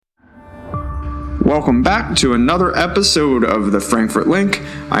Welcome back to another episode of the Frankfort LINK.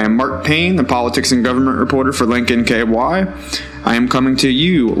 I am Mark Payne, the politics and government reporter for Link NKY. I am coming to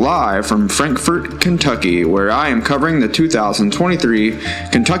you live from Frankfort, Kentucky, where I am covering the 2023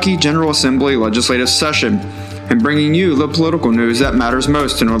 Kentucky General Assembly legislative session and bringing you the political news that matters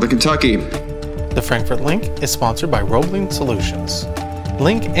most in Northern Kentucky. The Frankfort LINK is sponsored by Roebling Solutions.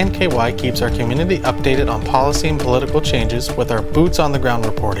 Link NKY keeps our community updated on policy and political changes with our boots-on-the-ground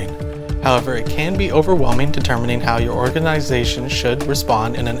reporting. However, it can be overwhelming determining how your organization should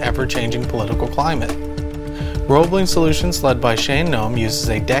respond in an ever-changing political climate. Roebling Solutions, led by Shane Noem, uses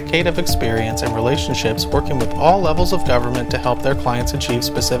a decade of experience and relationships working with all levels of government to help their clients achieve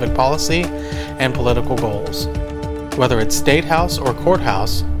specific policy and political goals. Whether it's State House or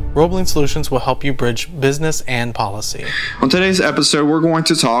Courthouse, Roebling Solutions will help you bridge business and policy. On today's episode, we're going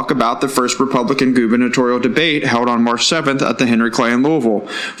to talk about the first Republican gubernatorial debate held on March 7th at the Henry Clay in Louisville.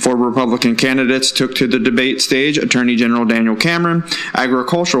 Four Republican candidates took to the debate stage: Attorney General Daniel Cameron,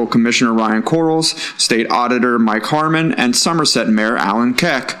 Agricultural Commissioner Ryan Quarles, State Auditor Mike Harmon, and Somerset Mayor Alan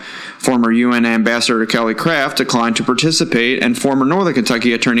Keck. Former U.N. Ambassador Kelly Craft declined to participate, and former Northern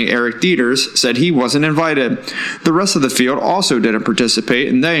Kentucky Attorney Eric Deters said he wasn't invited. The rest of the field also didn't participate,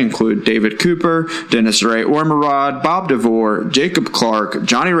 and they include David Cooper, Dennis Ray Ormerod, Bob DeVore, Jacob Clark,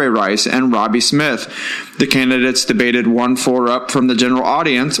 Johnny Ray Rice, and Robbie Smith. The candidates debated one floor up from the general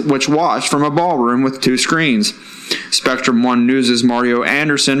audience, which watched from a ballroom with two screens. Spectrum One News' Mario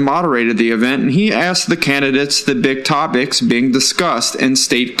Anderson moderated the event, and he asked the candidates the big topics being discussed in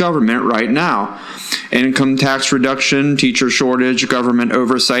state government right now: income tax reduction, teacher shortage, government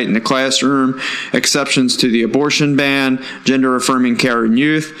oversight in the classroom, exceptions to the abortion ban, gender-affirming care in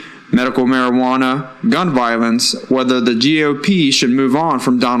youth, medical marijuana, gun violence, whether the GOP should move on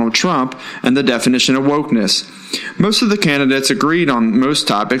from Donald Trump, and the definition of wokeness. Most of the candidates agreed on most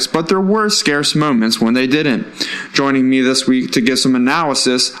topics, but there were scarce moments when they didn't. Joining me this week to give some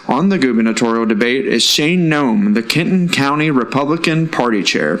analysis on the gubernatorial debate is Shane Noem, the Kenton County Republican Party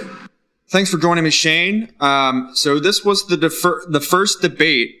Chair. Thanks for joining me, Shane. So this was the first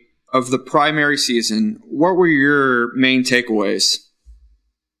debate of the primary season. What were your main takeaways?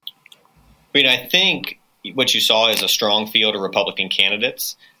 I think what you saw is a strong field of Republican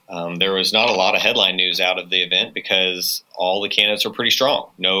candidates. There was not a lot of headline news out of the event because all the candidates are pretty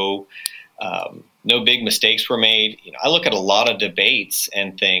strong. No big mistakes were made. I look at a lot of debates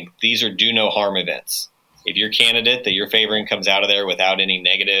and think these are do no harm events. If your candidate that you're favoring comes out of there without any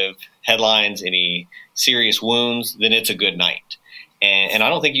negative headlines, any serious wounds, then it's a good night. And I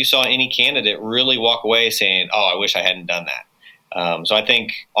don't think you saw any candidate really walk away saying, "Oh, I wish I hadn't done that." So I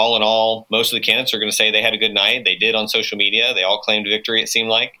think all in all, most of the candidates are going to say they had a good night. They did on social media. They all claimed victory, it seemed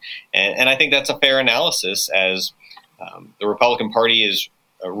like. And I think that's a fair analysis, as the Republican Party is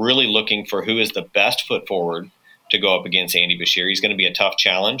really looking for who is the best foot forward to go up against Andy Beshear. He's going to be a tough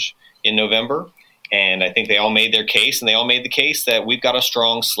challenge in November. And I think they all made their case, and they all made the case that we've got a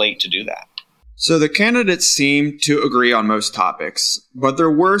strong slate to do that. So the candidates seemed to agree on most topics, but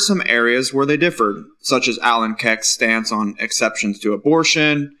there were some areas where they differed, such as Alan Keck's stance on exceptions to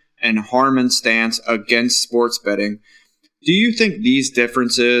abortion and Harmon's stance against sports betting. Do you think these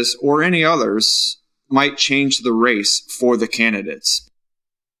differences, or any others, might change the race for the candidates?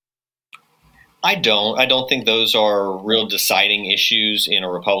 I don't think those are real deciding issues in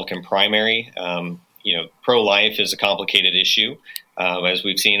a Republican primary. Pro-life is a complicated issue, as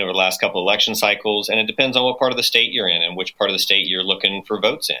we've seen over the last couple of election cycles, and it depends on what part of the state you're in and which part of the state you're looking for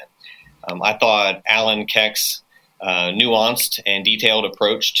votes in. I thought Alan Keck's nuanced and detailed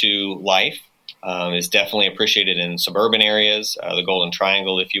approach to life is definitely appreciated in suburban areas, the Golden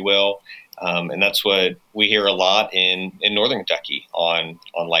Triangle, if you will, and that's what we hear a lot in Northern Kentucky on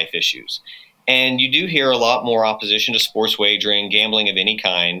life issues. And you do hear a lot more opposition to sports wagering, gambling of any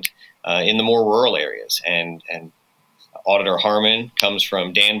kind, in the more rural areas. And Auditor Harmon comes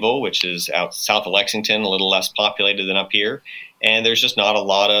from Danville, which is out south of Lexington, a little less populated than up here. And there's just not a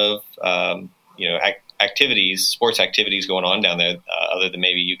lot of, activities, sports activities going on down there, other than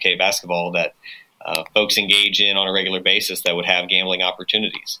maybe UK basketball that folks engage in on a regular basis that would have gambling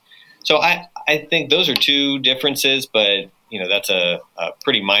opportunities. So I think those are two differences, but that's a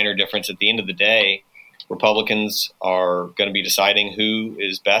pretty minor difference. At the end of the day, Republicans are going to be deciding who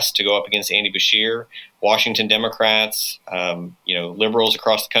is best to go up against Andy Beshear. Washington Democrats, liberals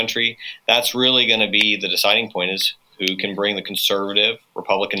across the country. That's really going to be the deciding point, is who can bring the conservative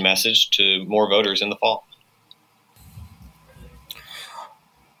Republican message to more voters in the fall.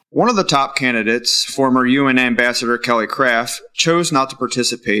 One of the top candidates, former U.N. Ambassador Kelly Craft, chose not to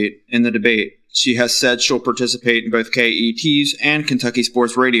participate in the debate. She has said she'll participate in both KET's and Kentucky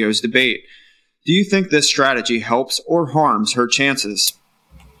Sports Radio's debate. Do you think this strategy helps or harms her chances?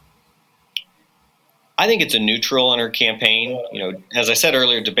 I think it's a neutral in her campaign. As I said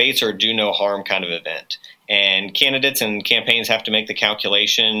earlier, debates are a do no harm kind of event. And candidates and campaigns have to make the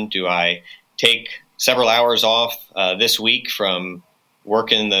calculation. Do I take several hours off this week from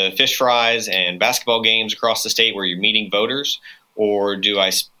working the fish fries and basketball games across the state where you're meeting voters? Or do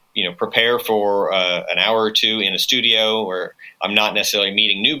I prepare for an hour or two in a studio where I'm not necessarily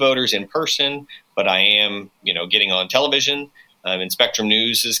meeting new voters in person, but I am, getting on television? In Spectrum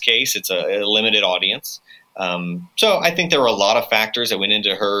News' case, it's a limited audience. So I think there were a lot of factors that went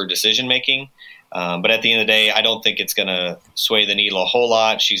into her decision-making. But at the end of the day, I don't think it's going to sway the needle a whole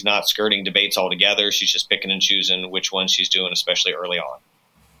lot. She's not skirting debates altogether. She's just picking and choosing which ones she's doing, especially early on.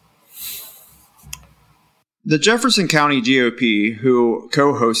 The Jefferson County GOP, who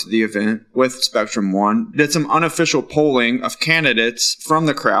co-hosted the event with Spectrum One, did some unofficial polling of candidates from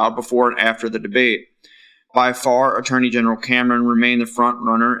the crowd before and after the debate. By far, Attorney General Cameron remained the front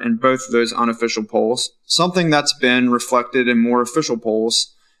runner in both of those unofficial polls, something that's been reflected in more official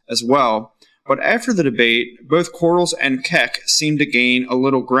polls as well. But after the debate, both Quarles and Keck seemed to gain a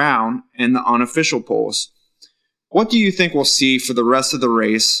little ground in the unofficial polls. What do you think we'll see for the rest of the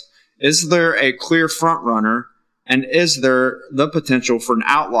race? Is there a clear front runner, and is there the potential for an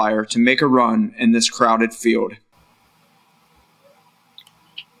outlier to make a run in this crowded field?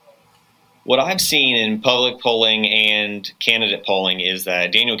 What I've seen in public polling and candidate polling is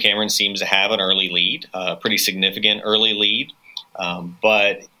that Daniel Cameron seems to have an early lead, a pretty significant early lead,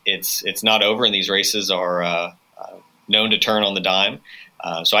 but it's not over, and these races are known to turn on the dime.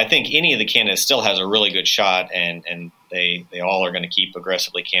 So I think any of the candidates still has a really good shot, and they all are going to keep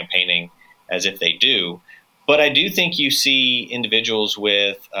aggressively campaigning as if they do. But I do think you see individuals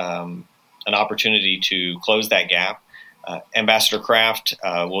with an opportunity to close that gap. Ambassador Kraft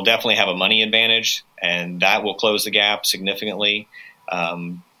will definitely have a money advantage, and that will close the gap significantly.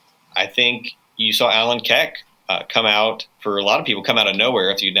 I think you saw Alan Keck come out, for a lot of people, come out of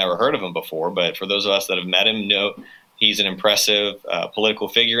nowhere if you'd never heard of him before. But for those of us that have met him, know he's an impressive political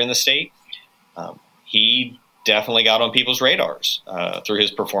figure in the state. He definitely got on people's radars through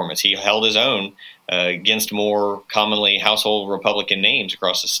his performance. He held his own against more commonly household Republican names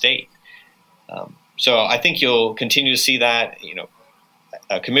across the state. So I think you'll continue to see that.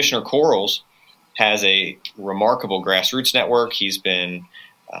 Commissioner Quarles has a remarkable grassroots network. He's been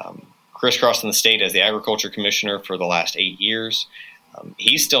crisscrossing the state as the agriculture commissioner for the last 8 years.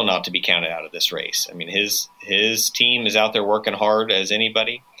 He's still not to be counted out of this race. I mean, his team is out there working hard as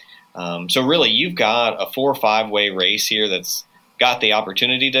anybody. So really, you've got a 4 or 5 way race here that's got the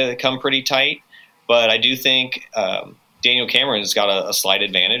opportunity to come pretty tight. But I do think Daniel Cameron's got a slight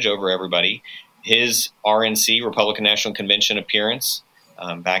advantage over everybody. His RNC, Republican National Convention appearance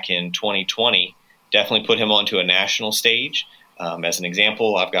back in 2020 definitely put him onto a national stage. As an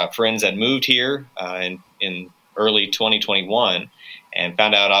example, I've got friends that moved here in early 2021 and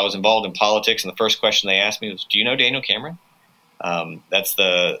found out I was involved in politics, and the first question they asked me was, "Do you know Daniel Cameron?" That's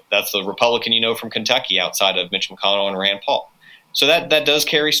the Republican from Kentucky outside of Mitch McConnell and Rand Paul. So that does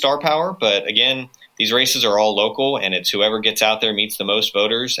carry star power, but again, these races are all local, and it's whoever gets out there, meets the most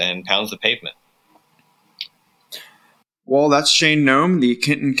voters, and pounds the pavement. Well, that's Shane Noem, the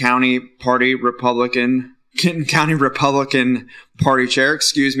Kenton County Republican Party Chair.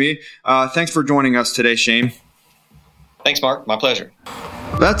 Thanks for joining us today, Shane. Thanks, Mark. My pleasure.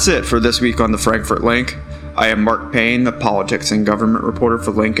 That's it for this week on the Frankfort Link. I am Mark Payne, the politics and government reporter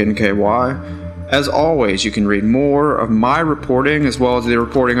for Link NKY. As always, you can read more of my reporting as well as the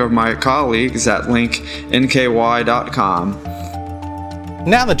reporting of my colleagues at linknky.com.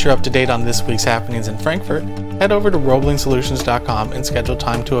 Now that you're up to date on this week's happenings in Frankfort, head over to roblingsolutions.com and schedule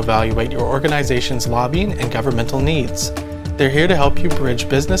time to evaluate your organization's lobbying and governmental needs. They're here to help you bridge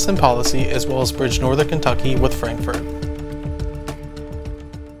business and policy as well as bridge Northern Kentucky with Frankfort.